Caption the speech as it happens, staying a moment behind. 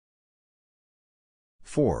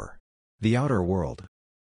4. The outer world.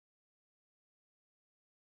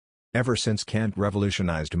 Ever since Kant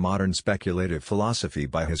revolutionized modern speculative philosophy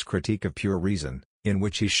by his critique of pure reason, in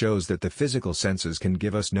which he shows that the physical senses can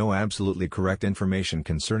give us no absolutely correct information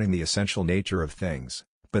concerning the essential nature of things,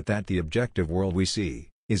 but that the objective world we see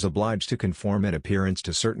is obliged to conform in appearance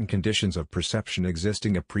to certain conditions of perception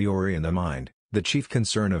existing a priori in the mind, the chief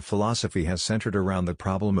concern of philosophy has centered around the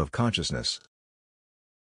problem of consciousness.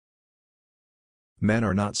 Men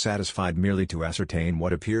are not satisfied merely to ascertain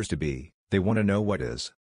what appears to be, they want to know what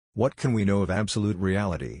is. What can we know of absolute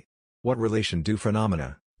reality? What relation do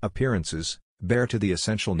phenomena, appearances, bear to the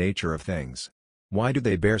essential nature of things? Why do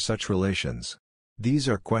they bear such relations? These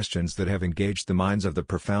are questions that have engaged the minds of the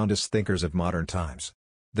profoundest thinkers of modern times.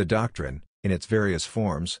 The doctrine, in its various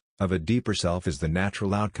forms, of a deeper self is the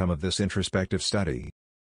natural outcome of this introspective study.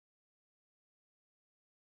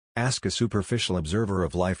 Ask a superficial observer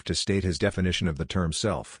of life to state his definition of the term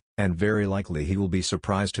self, and very likely he will be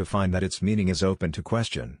surprised to find that its meaning is open to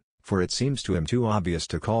question, for it seems to him too obvious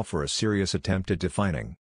to call for a serious attempt at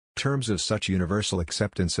defining. Terms of such universal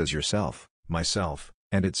acceptance as yourself, myself,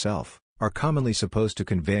 and itself, are commonly supposed to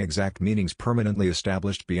convey exact meanings permanently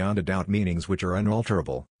established beyond a doubt, meanings which are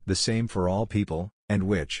unalterable, the same for all people, and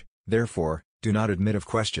which, therefore, do not admit of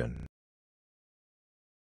question.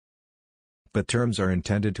 But terms are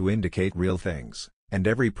intended to indicate real things, and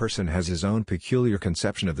every person has his own peculiar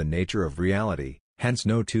conception of the nature of reality, hence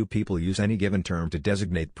no two people use any given term to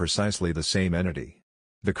designate precisely the same entity.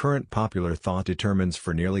 The current popular thought determines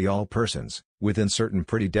for nearly all persons, within certain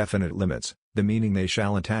pretty definite limits, the meaning they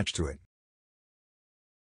shall attach to it.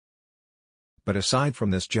 But aside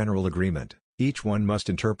from this general agreement, each one must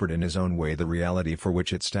interpret in his own way the reality for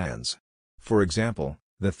which it stands. For example,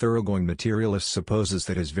 the thoroughgoing materialist supposes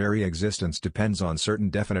that his very existence depends on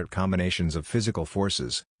certain definite combinations of physical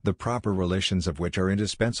forces, the proper relations of which are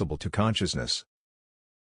indispensable to consciousness.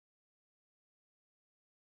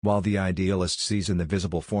 While the idealist sees in the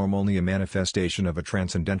visible form only a manifestation of a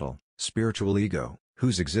transcendental, spiritual ego,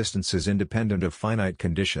 whose existence is independent of finite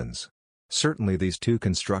conditions. Certainly these two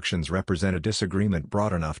constructions represent a disagreement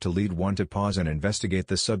broad enough to lead one to pause and investigate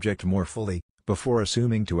the subject more fully, before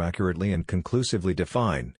assuming to accurately and conclusively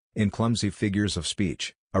define, in clumsy figures of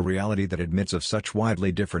speech, a reality that admits of such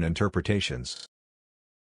widely different interpretations.